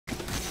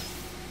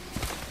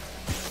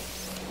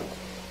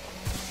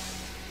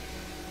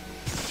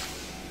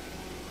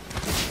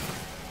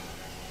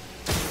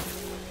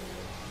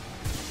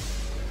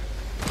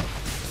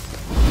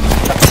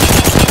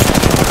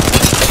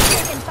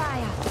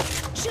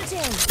Shoot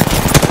him!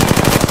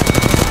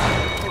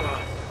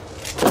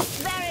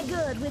 Very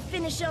good. We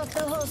finish off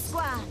the whole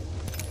squad.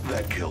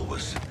 That kill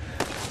was...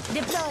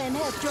 Deploying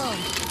health drone.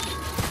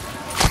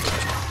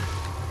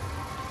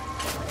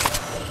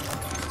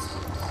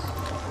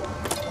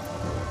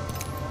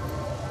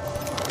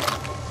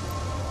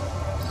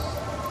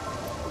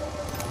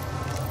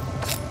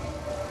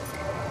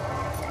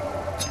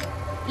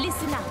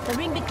 Listen up. The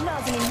ring be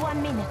closing in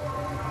 1 minute.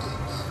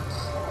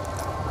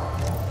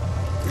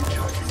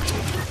 Recharging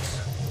shields.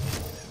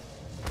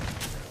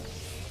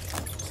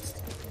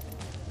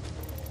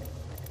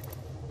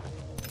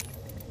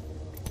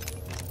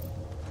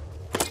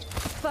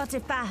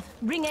 45.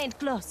 Ring ain't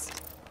close.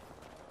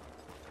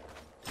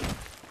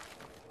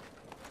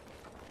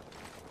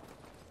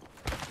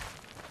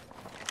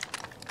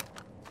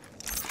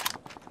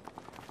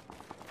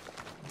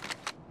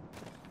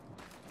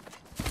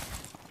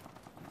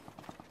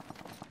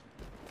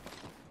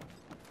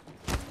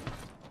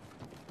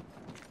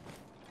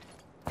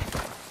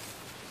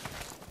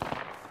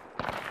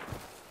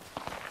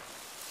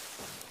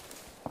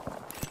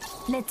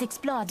 Let's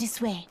explore this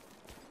way.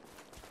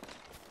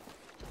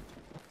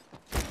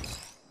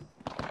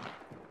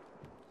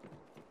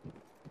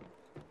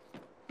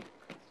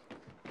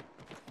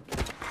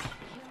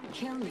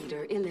 Kill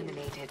leader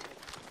eliminated.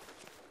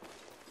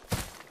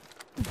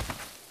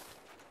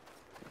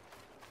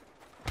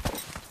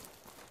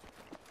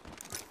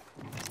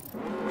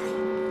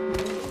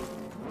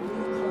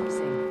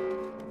 Closing.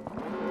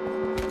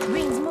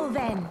 Rings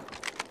moving.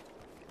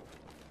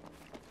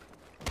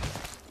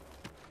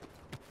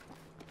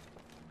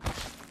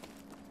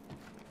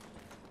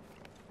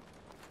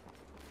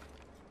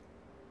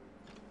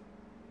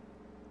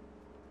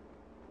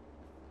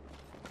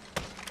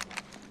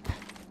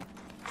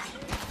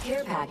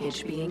 Care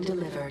package being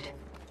delivered.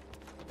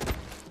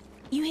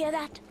 You hear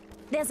that?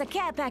 There's a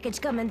care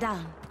package coming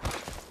down.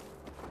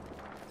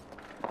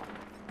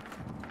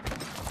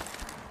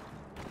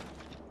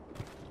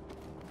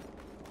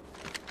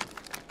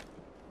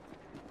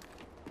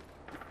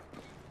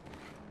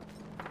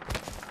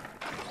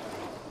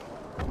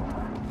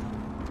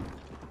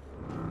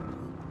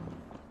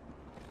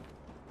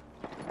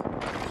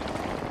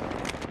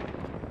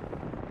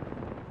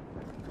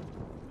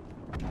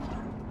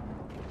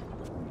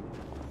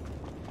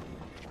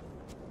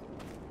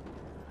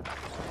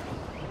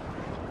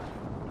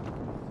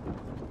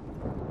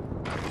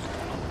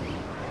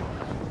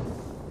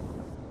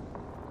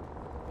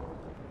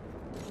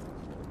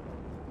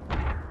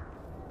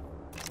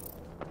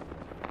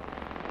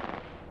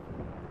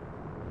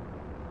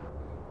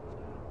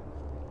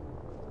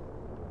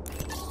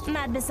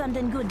 Might be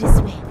something good this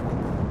way.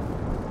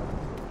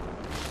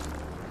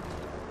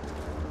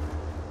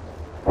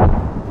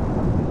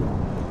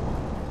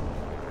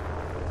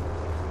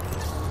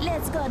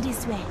 Let's go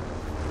this way.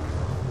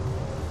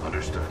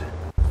 Understood.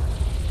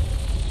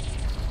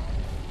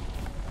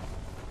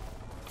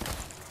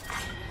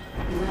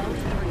 Round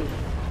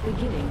 3.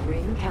 Beginning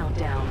ring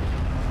countdown.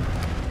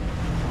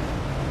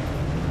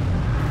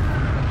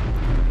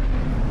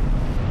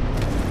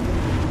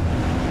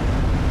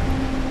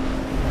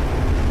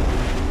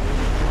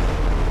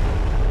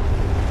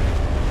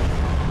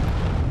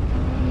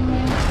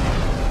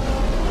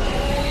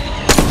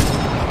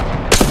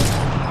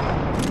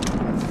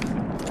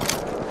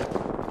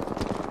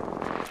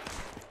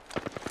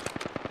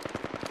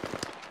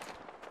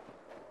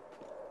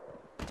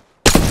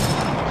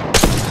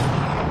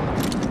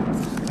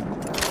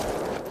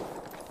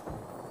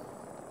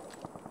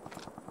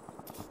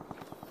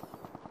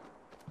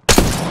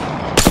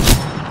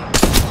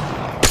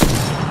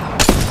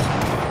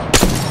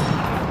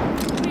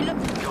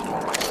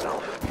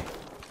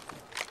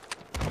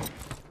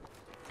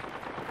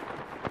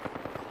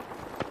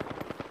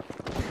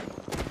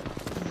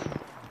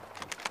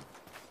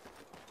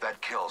 That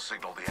kill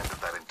signaled the end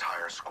of that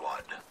entire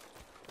squad.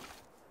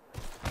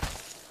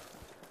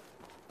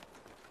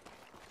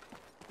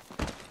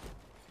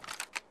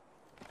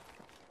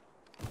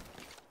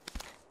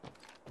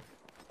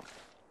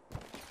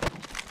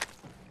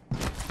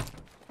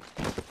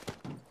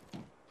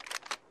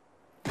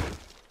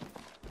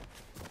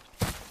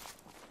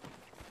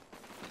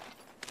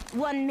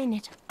 One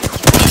minute.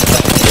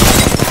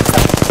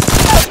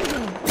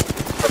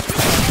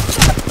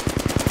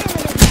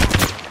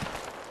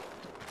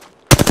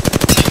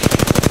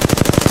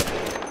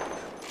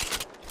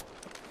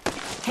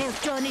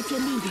 Health drone if you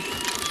need it.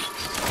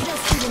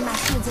 Just giving my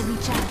shields a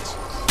recharge.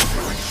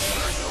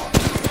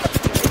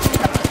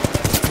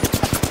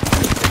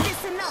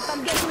 Listen up,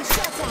 I'm getting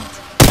shot at.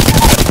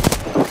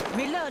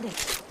 Reloading.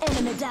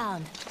 Enemy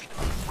down.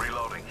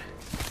 Reloading.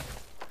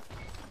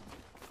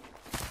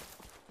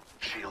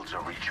 Shields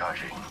are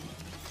recharging.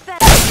 Fed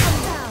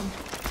come down.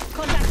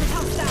 Contact with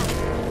hostile.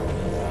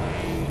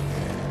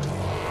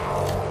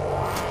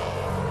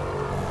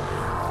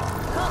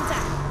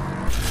 Contact.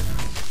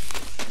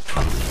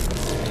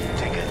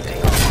 Take a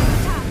deep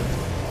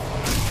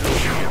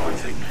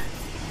everything.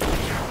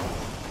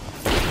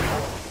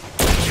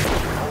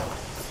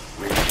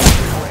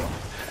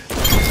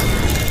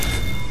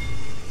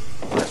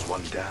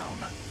 down.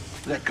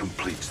 That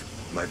completes.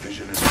 My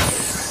vision is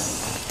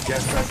clear.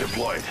 Gas trap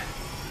deployed.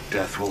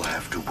 Death will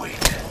have to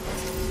wait.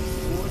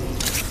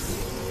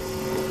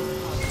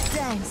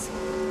 Thanks.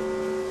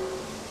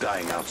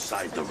 Dying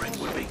outside the ring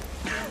would be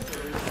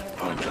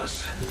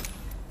pointless.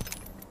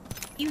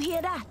 You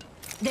hear that?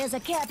 There's a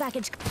care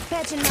package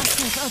patching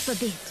myself up a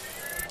bit.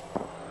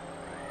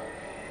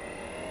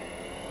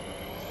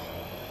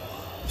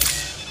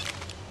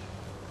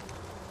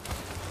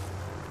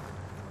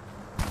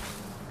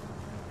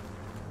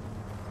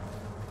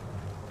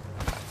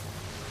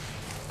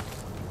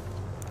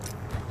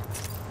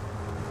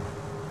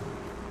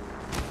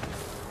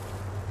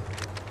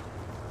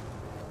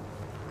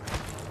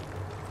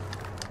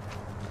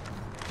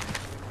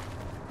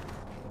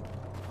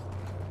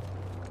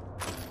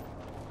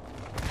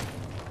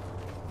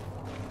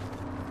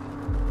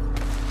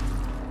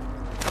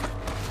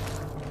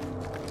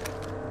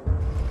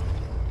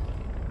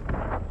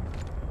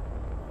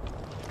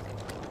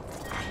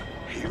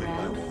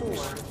 Round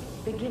 4.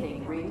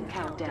 Beginning ring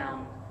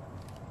countdown.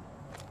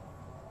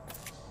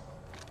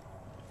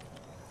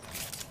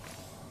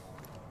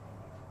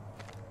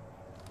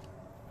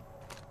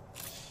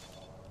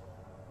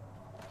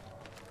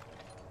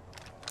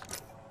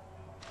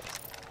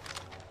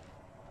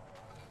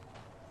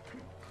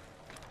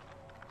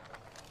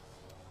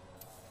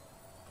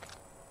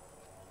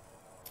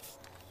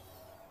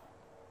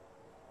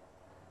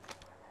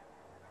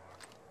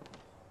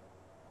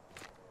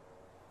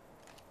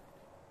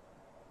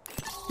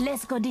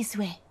 Let's go this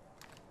way.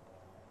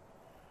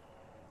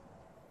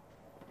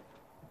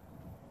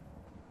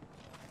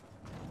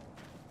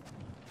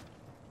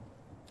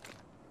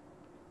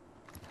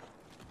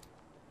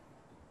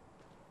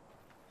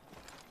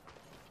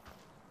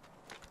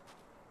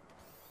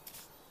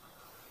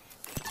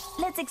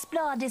 Let's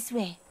explore this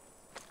way.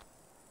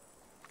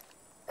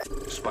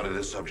 Spotted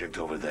a subject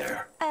over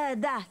there.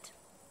 That.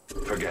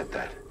 Forget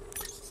that.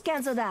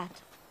 Cancel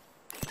that.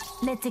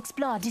 Let's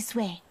explore this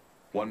way.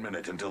 1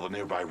 minute until the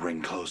nearby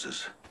ring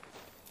closes.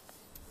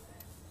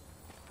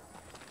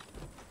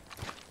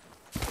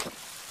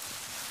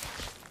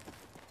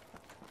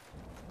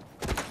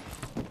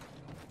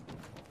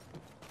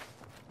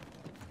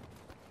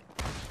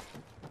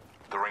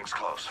 The ring's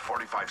close.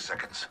 45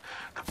 seconds.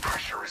 The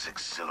pressure is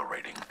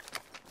exhilarating.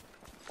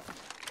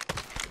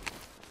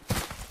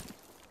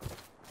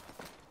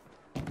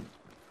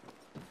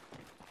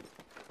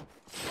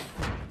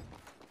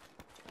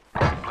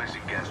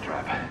 Placing gas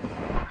trap.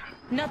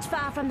 Not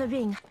far from the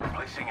ring.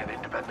 Placing an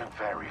independent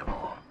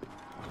variable.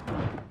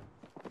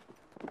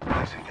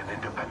 Placing an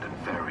independent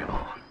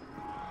variable.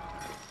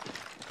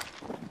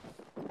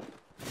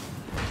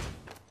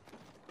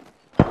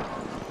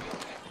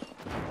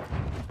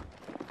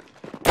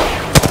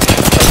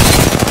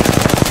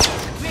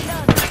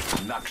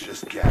 Reload.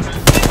 Noxious gas.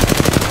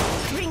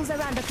 Rings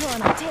around the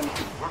corner. 10.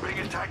 We're being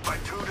attacked by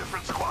 2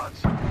 different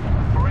squads.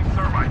 Throwing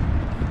thermite.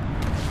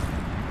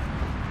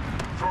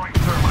 Throwing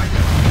thermite.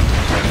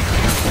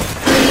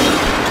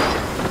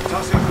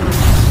 Tossing thermite.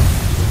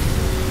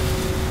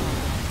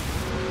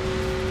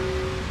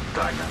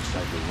 Dying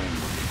outside the ring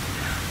will be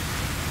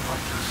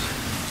pointless.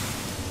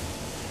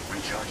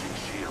 Recharging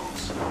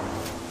shields.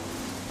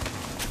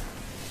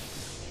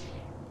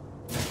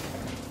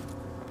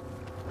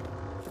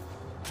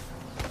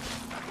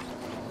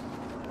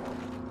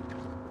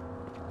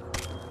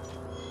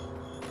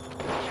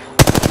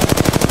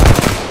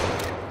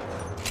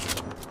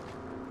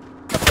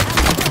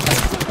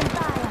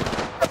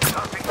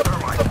 Tossing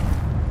thermite.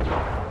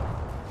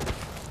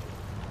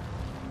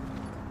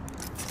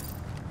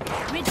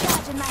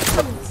 Recharging my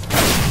shields.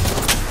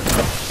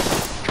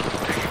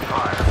 Taking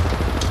fire.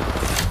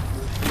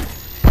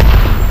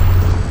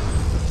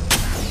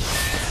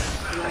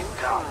 They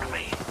downed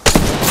me.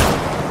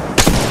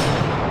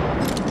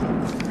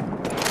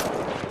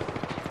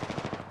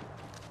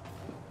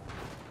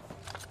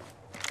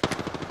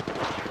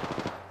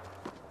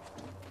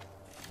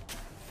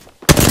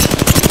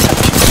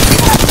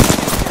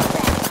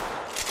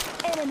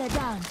 Enemy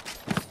down.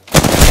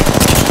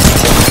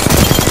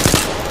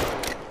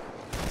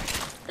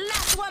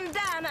 Last one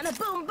down and a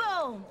boom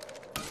boom.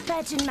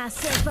 Patching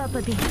myself up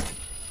a bit.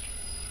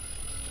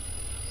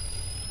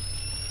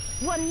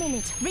 1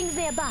 minute. Rings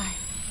nearby.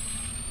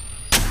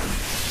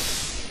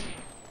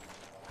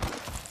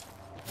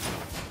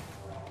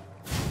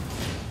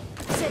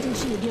 Setting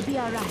shield. You'll be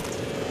alright.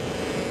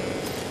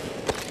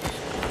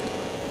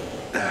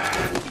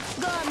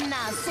 Go on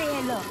now. Say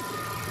hello.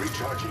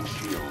 Recharging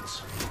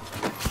shields.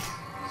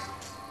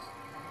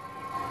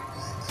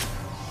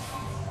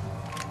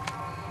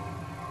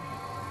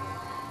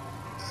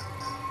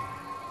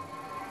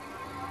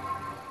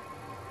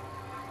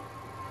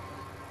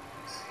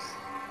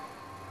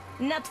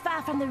 Not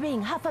far from the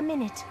ring. Half a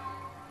minute.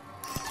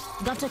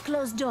 Got a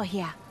closed door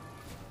here.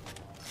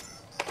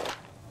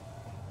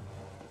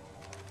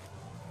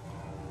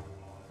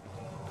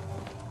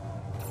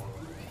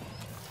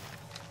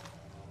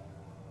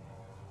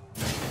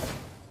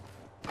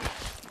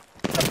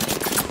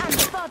 I'm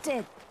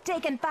spotted.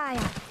 Taking fire.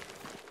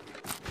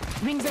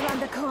 Rings around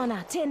the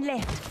corner. 10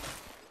 left.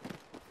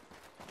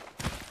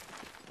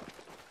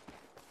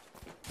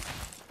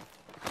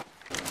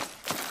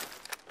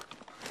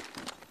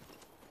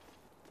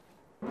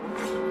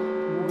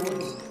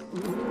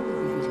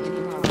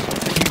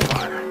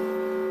 Fire.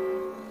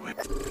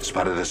 We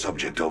spotted a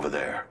subject over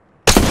there.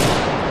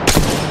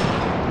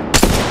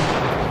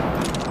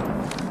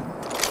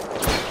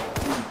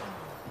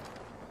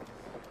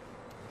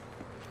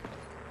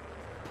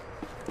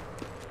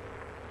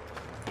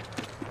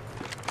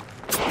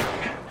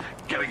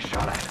 Getting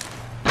shot at.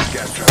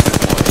 Gas trap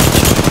deployed.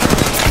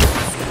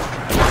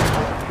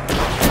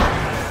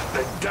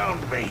 They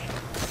downed me.